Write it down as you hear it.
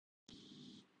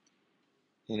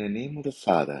In the name of the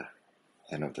Father,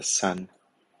 and of the Son,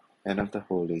 and of the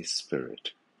Holy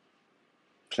Spirit.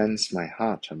 Cleanse my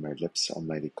heart and my lips,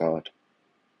 Almighty God,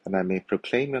 that I may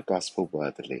proclaim your gospel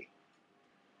worthily.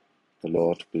 The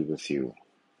Lord be with you.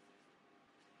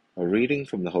 A reading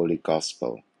from the Holy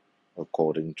Gospel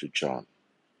according to John.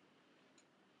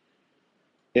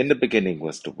 In the beginning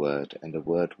was the Word, and the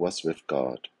Word was with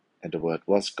God, and the Word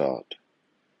was God.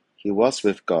 He was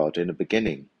with God in the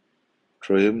beginning.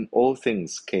 Through him all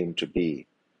things came to be.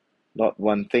 Not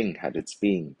one thing had its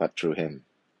being but through him.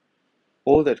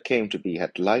 All that came to be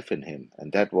had life in him,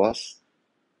 and that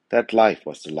life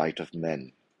was the light of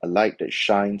men, a light that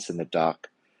shines in the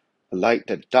dark, a light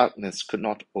that darkness could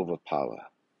not overpower.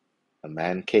 A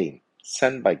man came,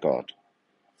 sent by God.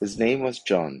 His name was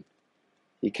John.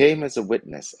 He came as a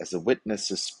witness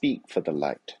to speak for the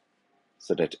light,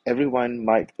 so that everyone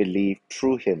might believe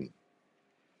through him.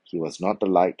 He was not the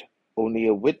light, only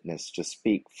a witness to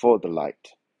speak for the light.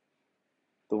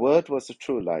 The Word was the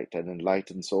true light and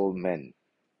enlightens all men,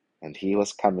 and he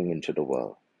was coming into the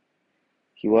world.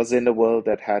 He was in the world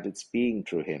that had its being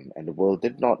through him, and the world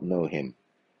did not know him.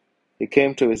 He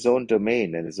came to his own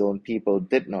domain, and his own people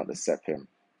did not accept him.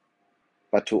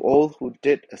 But to all who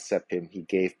did accept him, he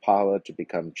gave power to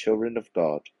become children of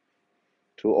God,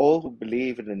 to all who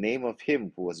believe in the name of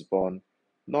him who was born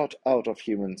not out of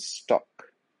human stock,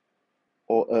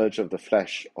 or urge of the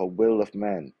flesh, or will of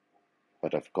man,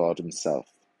 but of God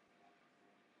himself.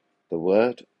 The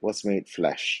Word was made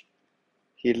flesh.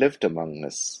 He lived among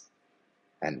us,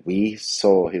 and we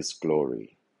saw his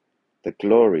glory, the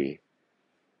glory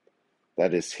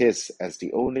that is his as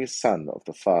the only Son of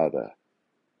the Father,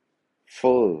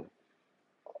 full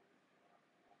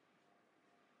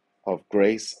of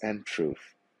grace and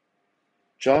truth.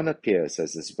 John appears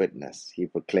as his witness. He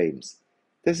proclaims,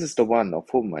 "This is the one of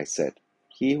whom I said,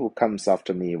 'He who comes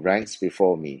after me ranks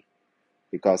before me,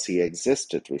 because he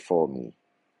existed before me.'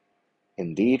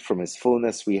 Indeed, from his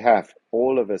fullness we have,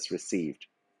 all of us, received,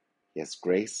 yes,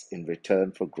 grace in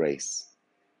return for grace.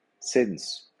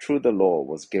 Since, through the law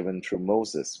was given through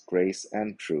Moses, grace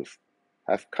and truth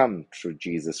have come through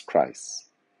Jesus Christ.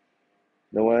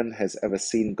 No one has ever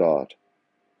seen God.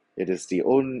 It is the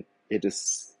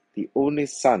only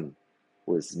Son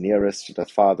who is nearest to the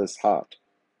Father's heart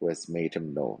who has made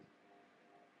him known."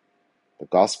 The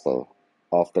Gospel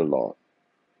of the Lord.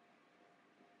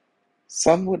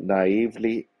 Some would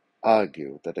naively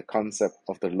argue that the concept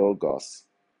of the Logos,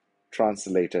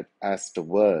 translated as the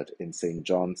Word in St.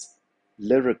 John's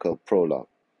lyrical prologue,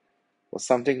 was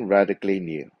something radically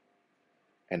new,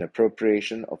 an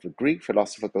appropriation of a Greek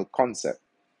philosophical concept.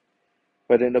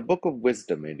 But in the Book of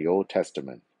Wisdom in the Old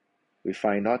Testament, we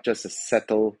find not just a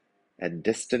subtle and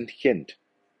distant hint,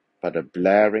 but a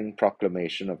blaring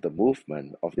proclamation of the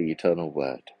movement of the eternal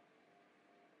Word.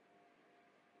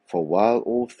 For while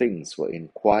all things were in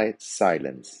quiet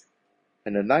silence,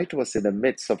 and the night was in the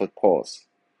midst of a cause,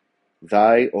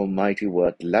 thy almighty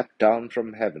Word leapt down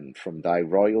from heaven, from thy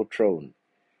royal throne,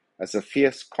 as a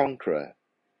fierce conqueror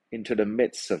into the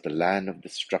midst of the land of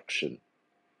destruction.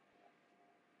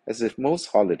 As if most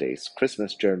holidays,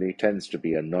 Christmas generally tends to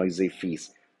be a noisy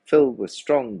feast, filled with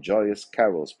strong, joyous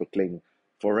carols proclaiming,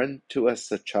 "For unto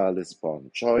us a child is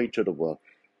born, joy to the world.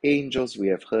 Angels we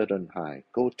have heard on high,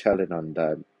 go tell it on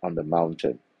the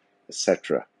mountain,"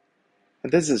 etc.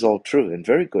 And this is all true and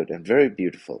very good and very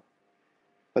beautiful.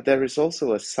 But there is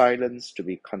also a silence to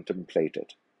be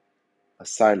contemplated, a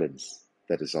silence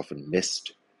that is often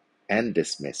missed and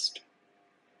dismissed.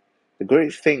 The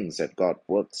great things that God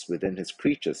works within his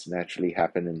creatures naturally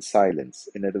happen in silence,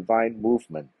 in a divine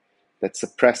movement that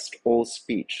suppressed all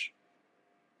speech.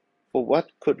 For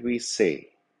what could we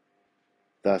say?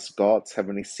 Thus God's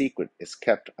heavenly secret is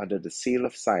kept under the seal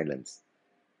of silence,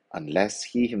 unless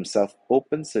he himself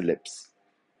opens the lips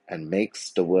and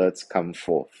makes the words come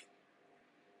forth.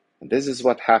 And this is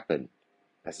what happened,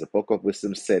 as the Book of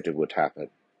Wisdom said it would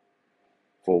happen.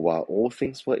 For while all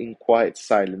things were in quiet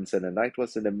silence, and the night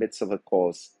was in the midst of a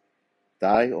cause,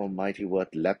 thy almighty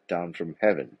Word leapt down from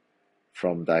heaven,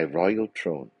 from thy royal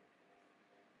throne.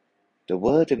 The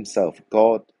Word himself,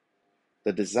 God,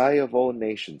 the desire of all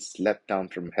nations, leapt down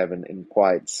from heaven in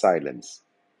quiet silence,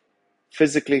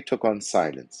 physically took on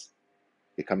silence,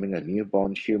 becoming a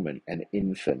newborn human, an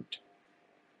infant.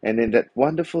 And in that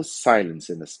wonderful silence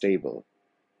in the stable,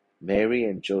 Mary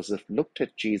and Joseph looked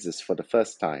at Jesus for the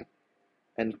first time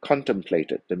and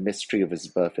contemplated the mystery of his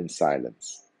birth in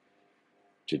silence.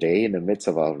 Today, in the midst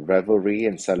of our revelry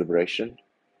and celebration,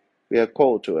 we are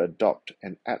called to adopt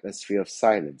an atmosphere of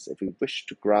silence if we wish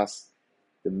to grasp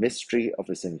the mystery of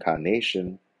his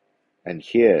incarnation and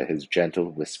hear his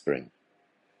gentle whispering.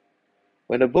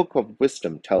 When the Book of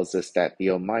Wisdom tells us that the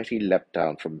Almighty leapt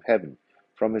down from heaven,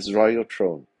 from his royal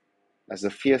throne, as a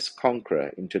fierce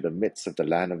conqueror into the midst of the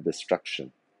land of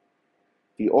destruction,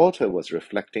 the author was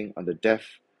reflecting on the death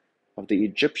of the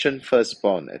Egyptian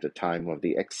firstborn at the time of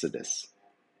the Exodus.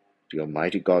 The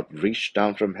Almighty God reached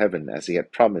down from heaven as he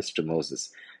had promised to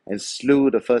Moses and slew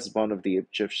the firstborn of the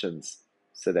Egyptians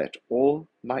so that all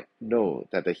might know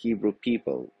that the Hebrew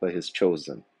people were his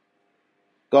chosen.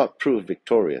 God proved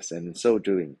victorious, and in so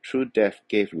doing, through death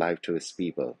gave life to his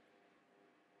people.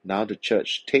 Now the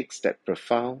Church takes that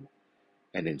profound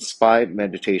and inspired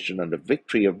meditation on the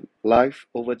victory of life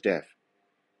over death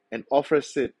and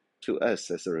offers it to us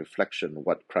as a reflection of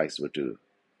what Christ will do.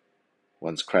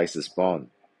 Once Christ is born,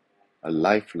 a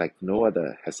life like no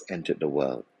other has entered the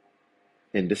world.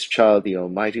 In this child, the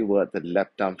Almighty Word that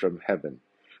leapt down from heaven,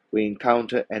 we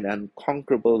encounter an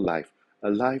unconquerable life, a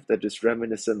life that is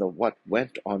reminiscent of what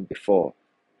went on before,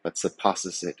 but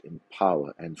surpasses it in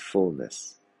power and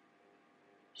fullness.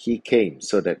 He came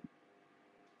so that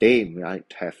they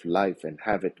might have life and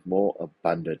have it more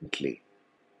abundantly.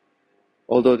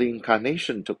 Although the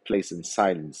incarnation took place in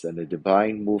silence and the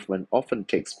divine movement often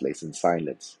takes place in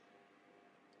silence,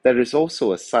 there is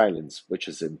also a silence which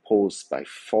is imposed by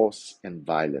force and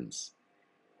violence,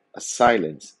 a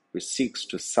silence which seeks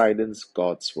to silence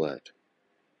God's word.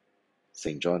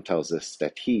 St. John tells us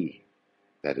that he,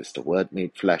 that is the Word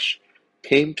made flesh,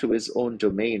 came to his own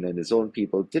domain and his own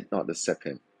people did not accept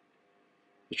him.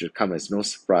 It should come as no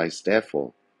surprise,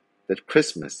 therefore, that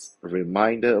Christmas, a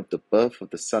reminder of the birth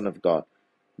of the Son of God,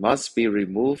 must be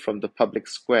removed from the public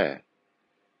square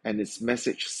and its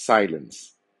message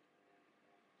silenced,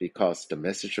 because the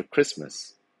message of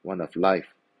Christmas, one of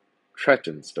life,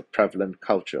 threatens the prevalent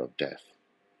culture of death.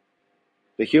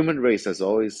 The human race has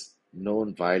always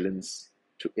known violence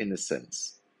to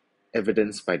innocence,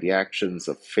 evidenced by the actions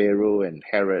of Pharaoh and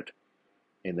Herod,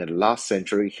 in the last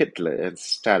century Hitler and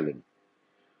Stalin.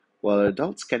 While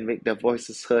adults can make their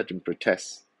voices heard in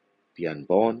protest, the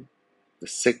unborn, the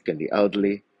sick and the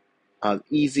elderly are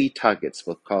easy targets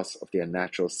because of their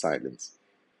natural silence,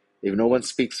 if no one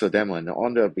speaks for them and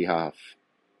on their behalf.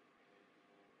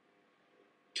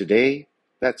 Today,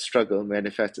 that struggle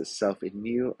manifests itself in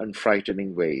new and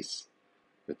frightening ways,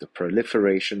 with the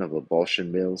proliferation of abortion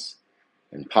mills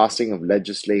and passing of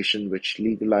legislation which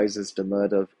legalizes the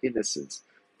murder of innocents,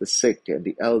 the sick and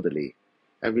the elderly,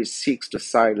 and which seeks to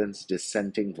silence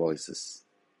dissenting voices.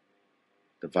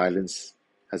 The violence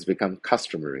has become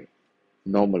customary,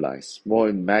 normalized, more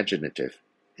imaginative,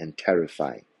 and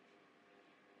terrifying.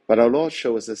 But our Lord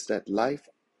shows us that life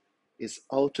is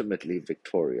ultimately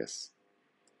victorious.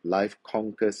 Life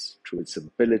conquers through its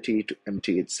ability to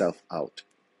empty itself out.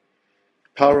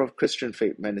 The power of Christian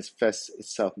faith manifests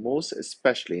itself most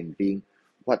especially in being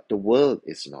what the world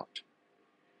is not.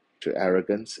 To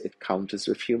arrogance, it counters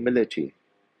with humility.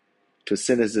 To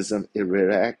cynicism, it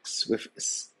reacts with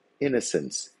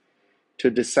innocence. To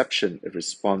deception, it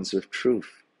responds with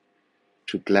truth.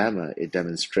 To glamour, it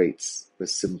demonstrates with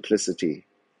simplicity.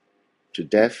 To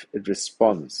death, it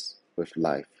responds with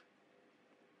life.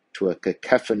 To a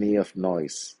cacophony of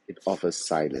noise, it offers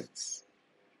silence.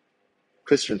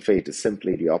 Christian faith is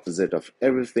simply the opposite of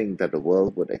everything that the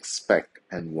world would expect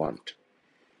and want.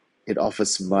 It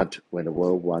offers mud when the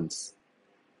world wants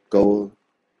gold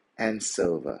and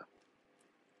silver.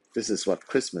 This is what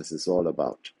Christmas is all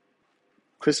about.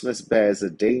 Christmas bears a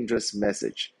dangerous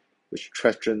message which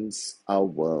threatens our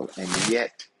world, and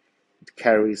yet it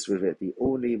carries with it the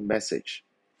only message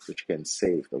which can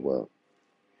save the world.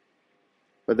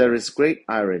 But there is great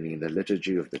irony in the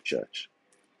liturgy of the Church.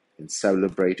 In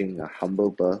celebrating a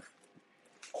humble birth,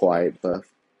 quiet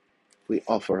birth, we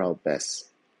offer our best.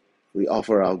 We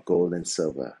offer our gold and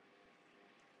silver.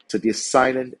 To the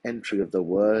silent entry of the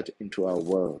Word into our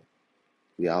world,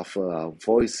 we offer our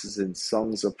voices in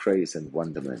songs of praise and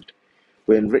wonderment.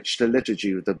 We enrich the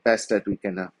liturgy with the best that we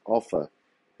can offer,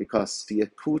 because the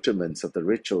accoutrements of the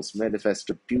rituals manifest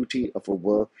the beauty of a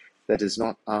world that is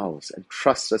not ours and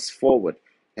thrust us forward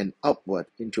and upward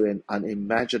into an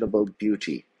unimaginable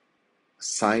beauty, a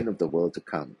sign of the world to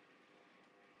come.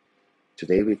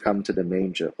 Today we come to the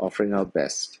manger offering our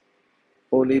best,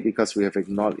 only because we have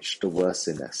acknowledged the worst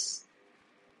in us,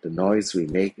 the noise we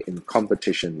make in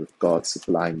competition with God's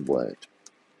sublime word,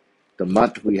 the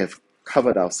mud we have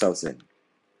covered ourselves in,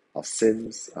 our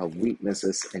sins, our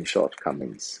weaknesses, and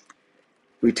shortcomings.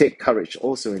 We take courage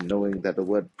also in knowing that the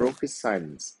word broke his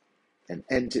silence and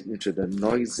entered into the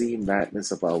noisy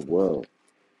madness of our world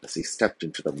as he stepped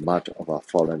into the mud of our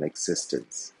fallen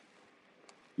existence.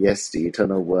 Yes, the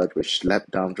eternal word which leapt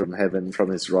down from heaven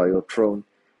from his royal throne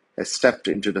has stepped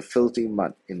into the filthy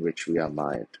mud in which we are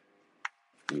mired.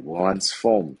 We were once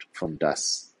formed from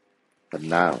dust, but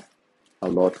now our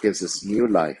Lord gives us new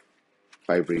life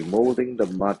by remolding the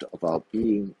mud of our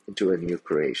being into a new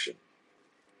creation.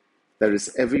 There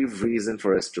is every reason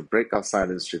for us to break our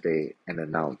silence today and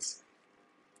announce,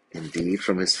 indeed,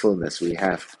 from His fullness we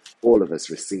have, all of us,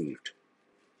 received,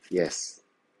 yes,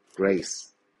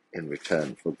 grace in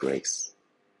return for grace.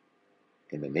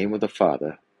 In the name of the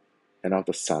Father, and of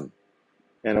the Son,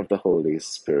 and of the Holy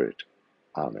Spirit.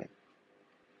 Amen.